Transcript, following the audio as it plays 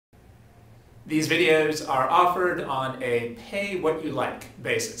These videos are offered on a pay-what-you-like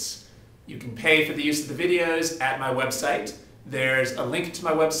basis. You can pay for the use of the videos at my website. There's a link to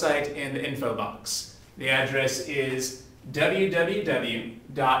my website in the info box. The address is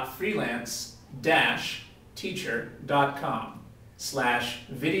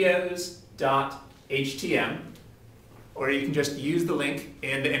www.freelance-teacher.com/videos.htm, or you can just use the link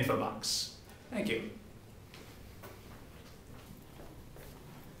in the info box. Thank you.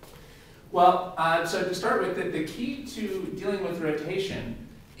 Well, so to start with, the key to dealing with rotation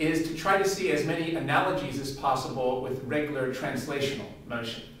is to try to see as many analogies as possible with regular translational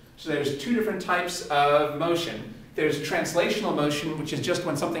motion. So there's two different types of motion. There's translational motion, which is just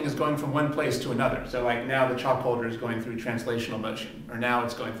when something is going from one place to another. So like now the chalk holder is going through translational motion, or now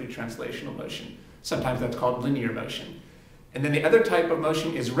it's going through translational motion. Sometimes that's called linear motion. And then the other type of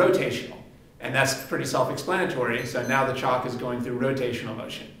motion is rotational. And that's pretty self-explanatory. So now the chalk is going through rotational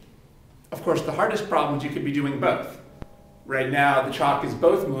motion. Of course, the hardest problem is you could be doing both. Right now, the chalk is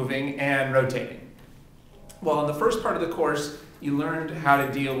both moving and rotating. Well, in the first part of the course, you learned how to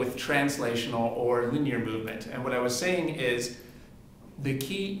deal with translational or linear movement. And what I was saying is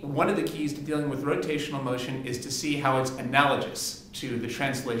one of the keys to dealing with rotational motion is to see how it's analogous to the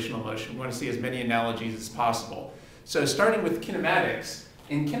translational motion. We want to see as many analogies as possible. So starting with kinematics,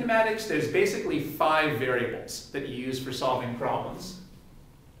 in kinematics, there's basically 5 variables that you use for solving problems.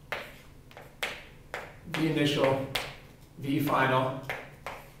 V initial, V final,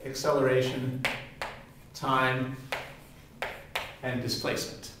 acceleration, time, and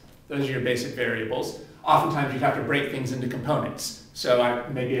displacement. Those are your basic variables. Oftentimes you'd have to break things into components. So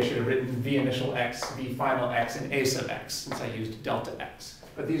maybe I should have written V initial x, V final x, and A sub x, since I used delta x.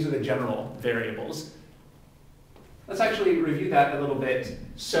 But these are the general variables. Let's actually review that a little bit.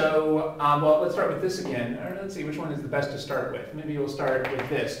 So, well, let's start with this again. Or let's see which one is the best to start with. Maybe we'll start with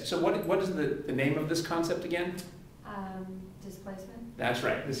this. So what is the name of this concept again? Displacement. That's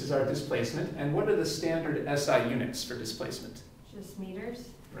right. This is our displacement. And what are the standard SI units for displacement? Just meters.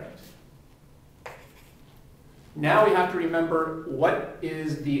 Right. Now we have to remember what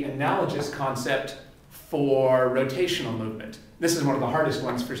is the analogous concept for rotational movement. This is one of the hardest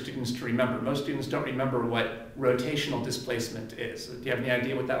ones for students to remember. Most students don't remember what rotational displacement is. Do you have any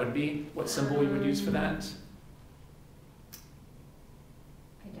idea what that would be? What symbol you would use for that?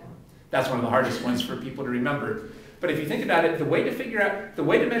 I don't. That's one of the hardest ones for people to remember. But if you think about it, the way to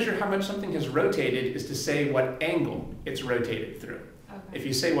measure how much something has rotated is to say what angle it's rotated through. Okay. If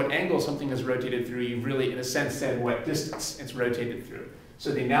you say what angle something has rotated through, you've really, in a sense, said what distance it's rotated through.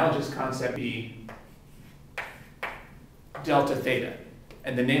 So the analogous concept would be delta theta.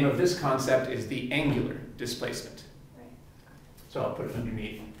 And the name of this concept is the angular displacement. Right. So I'll put it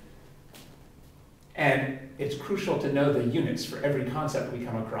underneath. And it's crucial to know the units for every concept we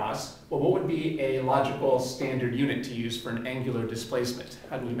come across. Well, what would be a logical standard unit to use for an angular displacement?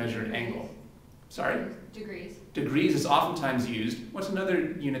 How do we measure an angle? Sorry? Degrees. Degrees is oftentimes used. What's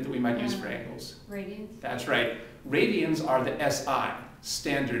another unit that we might use for angles? Radians. That's right. Radians are the SI,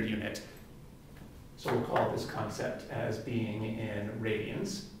 standard unit. So we'll call this concept as being in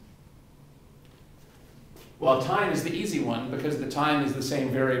radians. Well, time is the easy one because the time is the same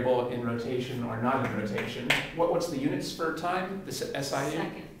variable in rotation or not in rotation. What's the units for time? The SI unit?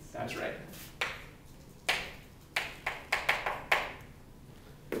 Seconds. That's right.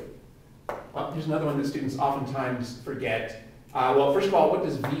 Well, here's another one that students oftentimes forget. Well, first of all, what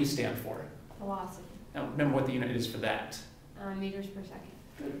does V stand for? Velocity. Now, remember what the unit is for that. Meters per second.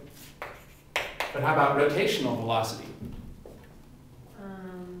 Good. But how about rotational velocity?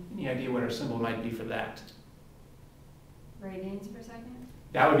 Any idea what our symbol might be for that? Radians per second.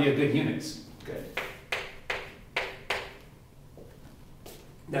 That would be a good unit. Good.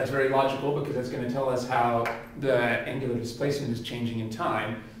 That's very logical because it's going to tell us how the angular displacement is changing in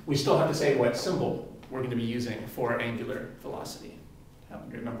time. We still have to say what symbol we're going to be using for angular velocity. Help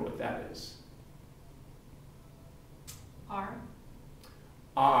me remember what that is. R.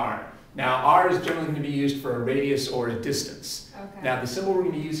 R. Now, R is generally going to be used for a radius or a distance. Okay. Now, the symbol we're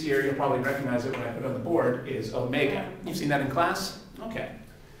going to use here, you'll probably recognize it when I put it on the board, is omega. You've seen that in class? Okay.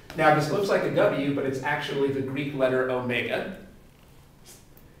 Now, this looks like a W, but it's actually the Greek letter omega.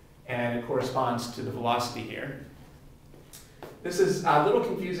 And it corresponds to the velocity here. This is a little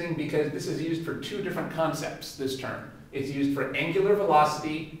confusing because this is used for 2 different concepts, this term. It's used for angular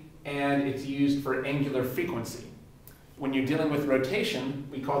velocity and it's used for angular frequency. When you're dealing with rotation,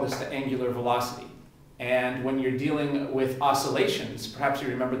 we call this the angular velocity. And when you're dealing with oscillations, perhaps you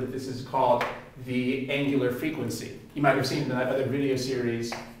remember that this is called the angular frequency. You might have seen in that other video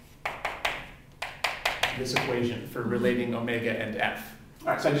series this equation for relating omega and f. All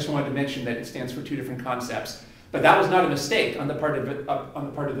right, so I just wanted to mention that it stands for two different concepts. But that was not a mistake on the part of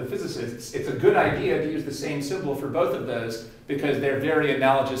the physicists. It's a good idea to use the same symbol for both of those because they're very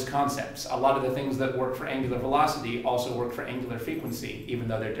analogous concepts. A lot of the things that work for angular velocity also work for angular frequency, even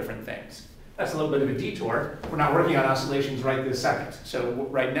though they're different things. That's a little bit of a detour. We're not working on oscillations right this second. So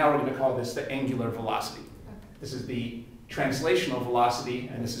right now we're going to call this the angular velocity. This is the translational velocity,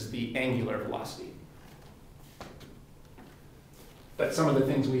 and this is the angular velocity. But some of the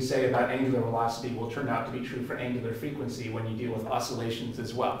things we say about angular velocity will turn out to be true for angular frequency when you deal with oscillations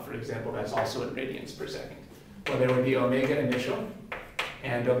as well. For example, that's also in radians per second. Well, there would be omega initial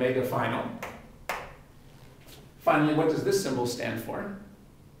and omega final. Finally, what does this symbol stand for?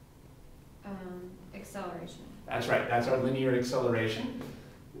 Acceleration. That's right, that's our linear acceleration.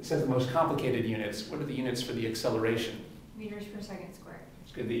 It says the most complicated units. What are the units for the acceleration? Meters per second squared.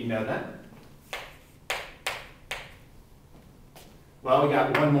 It's good that you know that. Well, we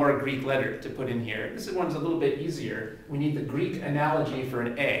got one more Greek letter to put in here. This one's a little bit easier. We need the Greek analogy for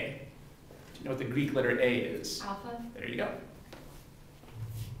an A. Do you know what the Greek letter A is? Alpha. There you go.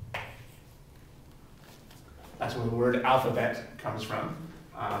 That's where the word alphabet comes from,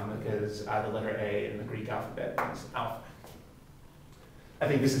 because the letter A in the Greek alphabet is alpha. I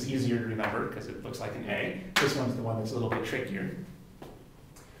think this is easier to remember because it looks like an A. This one's the one that's a little bit trickier.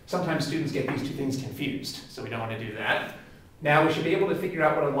 Sometimes students get these two things confused, so we don't want to do that. Now we should be able to figure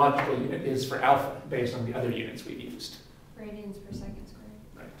out what a logical unit is for alpha based on the other units we've used. Radians per second squared.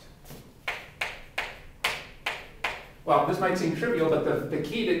 Right. Well, this might seem trivial, but the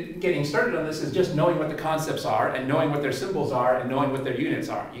key to getting started on this is just knowing what the concepts are and knowing what their symbols are and knowing what their units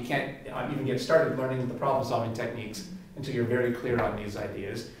are. You can't even get started learning the problem-solving techniques until you're very clear on these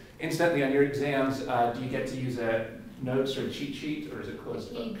ideas. Incidentally, on your exams, do you get to use a notes or a cheat sheet, or is it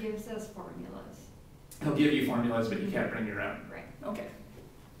closed book? He gives us formulas. He'll give you formulas, but you can't bring your own. Right. Okay.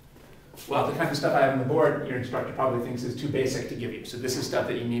 Well, the kind of stuff I have on the board, your instructor probably thinks is too basic to give you. So this is stuff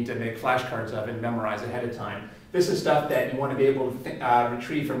that you need to make flashcards of and memorize ahead of time. This is stuff that you want to be able to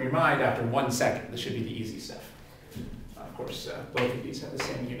retrieve from your mind after 1 second. This should be the easy stuff. Of course, both of these have the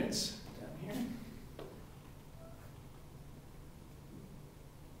same units down here.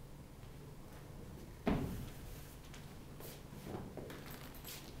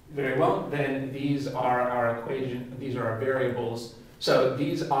 Very well, then these are our equation, these are our variables. So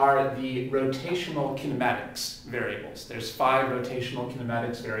these are the rotational kinematics variables. There's 5 rotational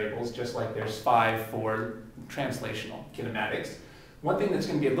kinematics variables, just like there's 5 for translational kinematics. One thing that's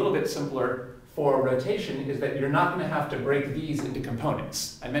going to be a little bit simpler for rotation is that you're not going to have to break these into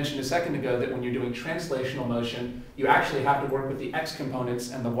components. I mentioned a second ago that when you're doing translational motion, you actually have to work with the x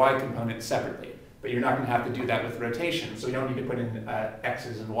components and the y components separately. But you're not going to have to do that with rotation, so we don't need to put in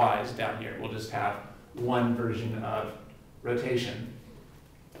x's and y's down here. We'll just have one version of rotation.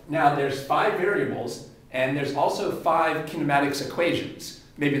 Now there's 5 variables, and there's also 5 kinematics equations.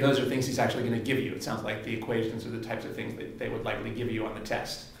 Maybe those are things he's actually going to give you. It sounds like the equations are the types of things that they would likely give you on the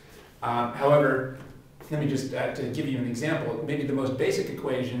test. However, let me just, to give you an example, maybe the most basic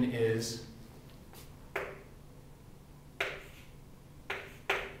equation is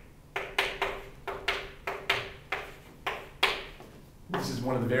this is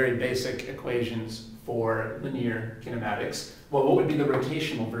one of the very basic equations for linear kinematics. Well, what would be the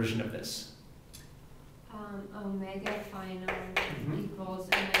rotational version of this? Omega final equals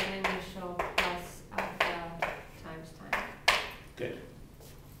omega initial plus alpha times time. Good.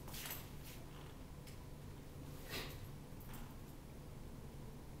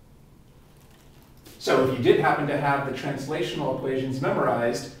 So if you did happen to have the translational equations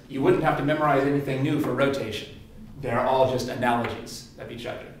memorized, you wouldn't have to memorize anything new for rotation. They're all just analogies of each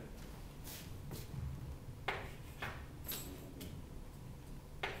other.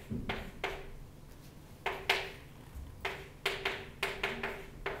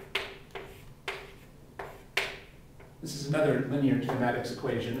 This is another linear kinematics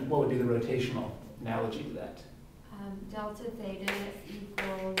equation. What would be the rotational analogy to that? Delta theta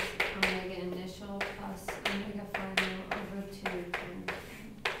equals omega initial plus omega final over 2 times.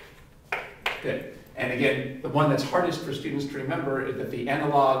 Good. And again, the one that's hardest for students to remember is that the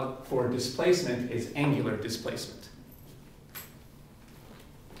analog for displacement is angular displacement.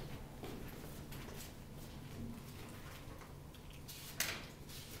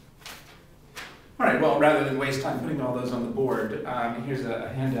 All right, well, rather than waste time putting all those on the board, here's a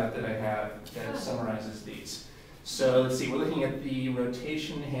handout that I have that summarizes these. So let's see, we're looking at the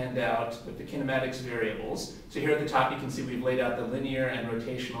rotation handout with the kinematics variables. So here at the top you can see we've laid out the linear and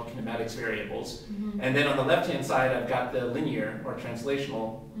rotational kinematics variables. And then on the left-hand side I've got the linear or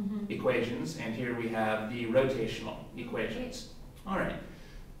translational equations, and here we have the rotational equations. All right,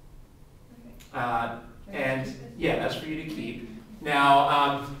 And yeah, that's for you to keep.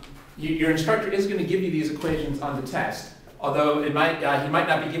 Now, your instructor is going to give you these equations on the test, although he might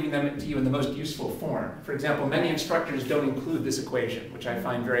not be giving them to you in the most useful form. For example, many instructors don't include this equation, which I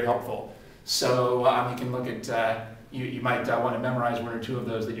find very helpful. So you can look at, you might want to memorize one or two of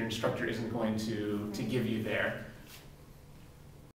those that your instructor isn't going to give you there.